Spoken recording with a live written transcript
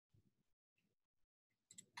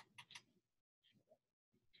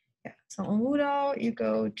So on Moodle, you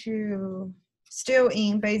go to, still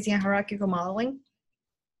in Bayesian hierarchical modeling.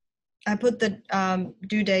 I put the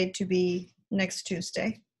due date to be next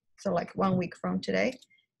Tuesday, so like 1 week from today.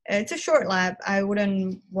 It's a short lab. I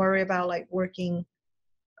wouldn't worry about like working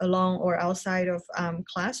alone or outside of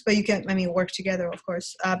class, but you can, I mean, work together, of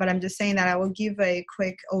course. But I'm just saying that I will give a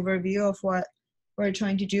quick overview of what we're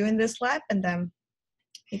trying to do in this lab, and then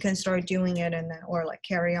you can start doing it and then, or like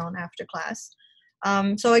carry on after class.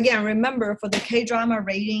 So again, remember for the K-drama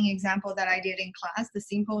rating example that I did in class, the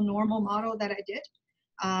simple normal model that I did,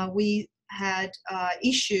 we had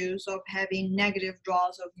issues of having negative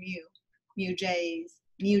draws of mu j,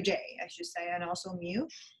 I should say, and also mu.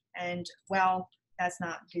 And well, that's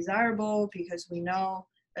not desirable because we know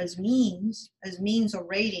as means of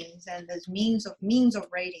ratings and as means of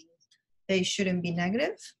ratings, they shouldn't be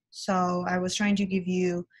negative. So I was trying to give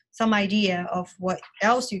you some idea of what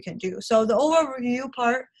else you can do. So the overview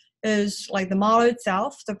part is like the model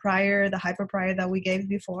itself, the hyperprior that we gave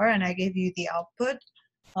before, and I gave you the output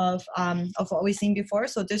of what we've seen before.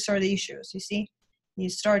 So these are the issues. You see, you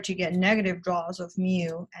start to get negative draws of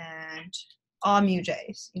mu and all mu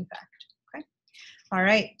j's, in fact. Okay. All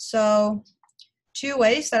right. So 2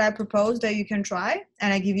 ways that I propose that you can try,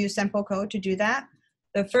 and I give you sample code to do that.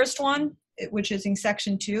 The first one, which is in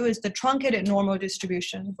section 2, is the truncated normal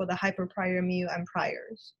distribution for the hyperprior mu and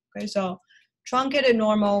priors. Okay, so truncated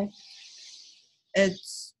normal,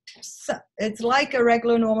 it's like a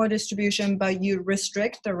regular normal distribution, but you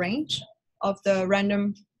restrict the range of the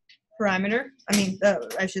random parameter. I mean,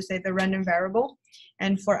 I should say the random variable.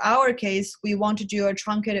 And for our case, we want to do a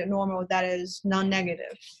truncated normal that is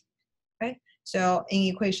non-negative. Okay, so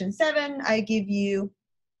in equation 7, I give you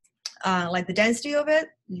like the density of it.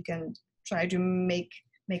 You can try to make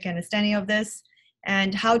understanding of this,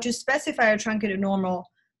 and how to specify a truncated normal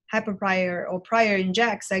hyperprior or prior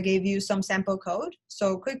injects. I gave you some sample code.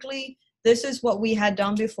 So quickly, this is what we had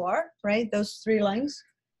done before, right? Those 3 lines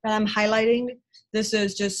that I'm highlighting. This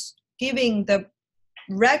is just giving the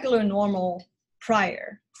regular normal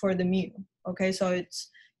prior for the mu. Okay, so it's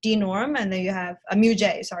d norm, and then you have a mu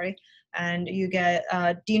j, sorry, and you get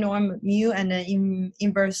d norm mu and then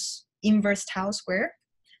inverse tau square.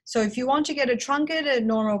 So if you want to get a truncated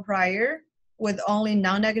normal prior with only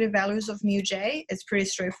non-negative values of mu j, it's pretty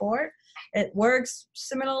straightforward. It works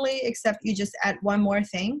similarly, except you just add one more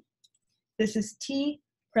thing. This is t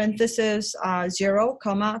parenthesis 0,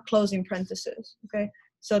 comma, closing parenthesis. Okay,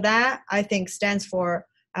 so that I think stands for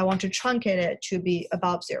I want to truncate it to be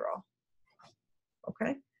above 0.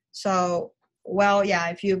 Okay, so well, yeah,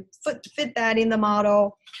 if you fit that in the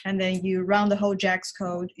model and then you run the whole JAX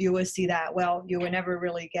code, you will see that, well, you will never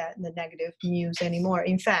really get the negative mu's anymore.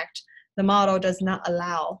 In fact, the model does not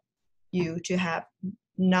allow you to have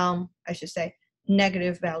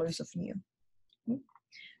negative values of mu.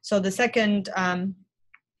 So the second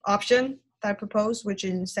option that I propose, which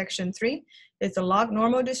is in section 3, is the log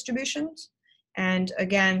normal distributions. And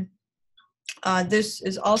again, this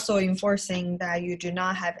is also enforcing that you do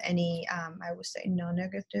not have any, I would say,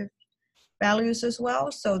 non-negative values as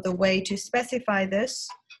well. So the way to specify this,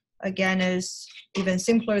 again, is even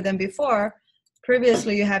simpler than before.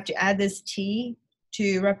 Previously, you have to add this t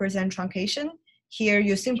to represent truncation. Here,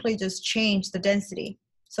 you simply just change the density.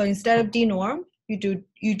 So instead of d norm, you do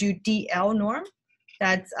dl norm.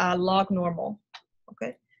 That's log normal.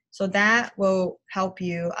 Okay. So that will help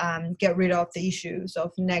you get rid of the issues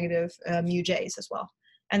of negative mu j's as well.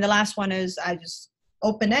 And the last one is I just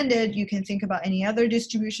open-ended. You can think about any other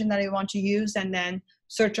distribution that you want to use and then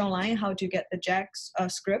search online how to get the JAX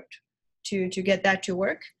script to get that to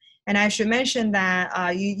work. And I should mention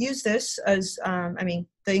that you use this as, I mean,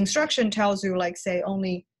 the instruction tells you, like, say,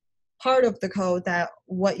 only part of the code that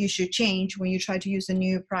what you should change when you try to use a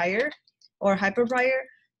new prior or hyperprior.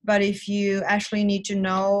 But if you actually need to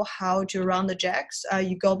know how to run the JAX,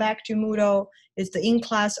 you go back to Moodle. It's the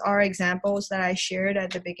in-class R examples that I shared at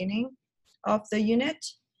the beginning of the unit.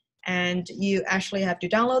 And you actually have to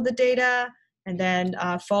download the data and then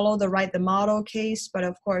follow the write the model case. But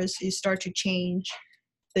of course, you start to change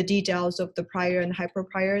the details of the prior and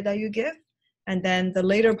hyperprior that you give. And then the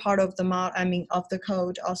later part of the of the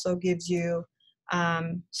code also gives you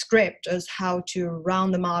script as how to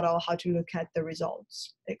run the model, how to look at the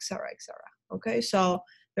results, etc., etc. Okay, so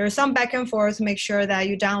there's some back and forth. Make sure that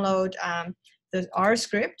you download the R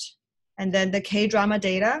script and then the K-drama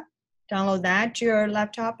data. Download that to your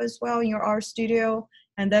laptop as well in your R studio,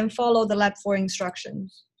 and then follow the lab 4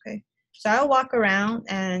 instructions. Okay, so I'll walk around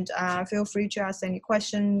and feel free to ask any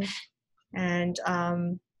questions and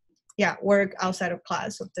yeah, work outside of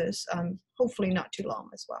class of this. Hopefully not too long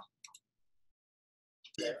as well.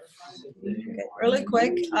 Okay, really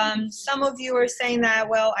quick. Some of you are saying that,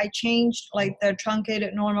 well, I changed like the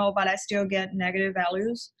truncated normal, but I still get negative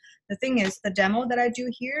values. The thing is, the demo that I do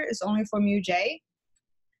here is only for mu j,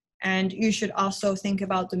 and you should also think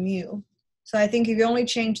about the mu. So I think if you only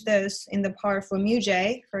change this in the part for mu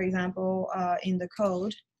j, for example, in the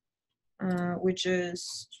code, which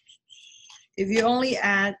is, if you only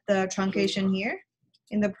add the truncation here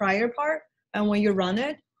in the prior part, and when you run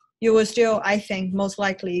it, you will still, I think, most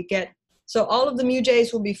likely get, so all of the mu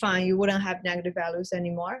j's will be fine. You wouldn't have negative values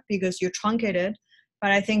anymore because you truncated,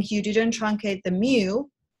 but I think you didn't truncate the mu,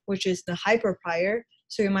 which is the hyperprior,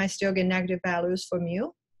 so you might still get negative values for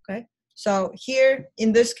mu, okay? So here,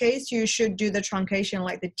 in this case, you should do the truncation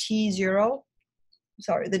like the t0,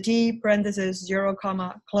 sorry, the t parenthesis 0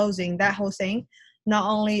 comma closing, that whole thing, not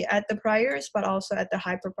only at the priors, but also at the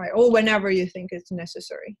hyperprior, or whenever you think it's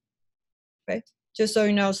necessary, okay? Just so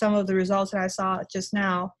you know, some of the results that I saw just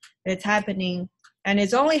now, it's happening, and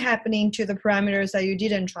it's only happening to the parameters that you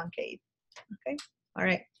didn't truncate, okay? All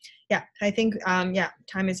right, yeah, I think, yeah,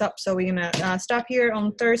 time is up, so we're gonna stop here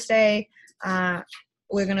on Thursday.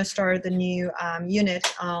 We're gonna start the new unit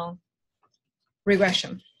on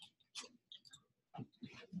regression.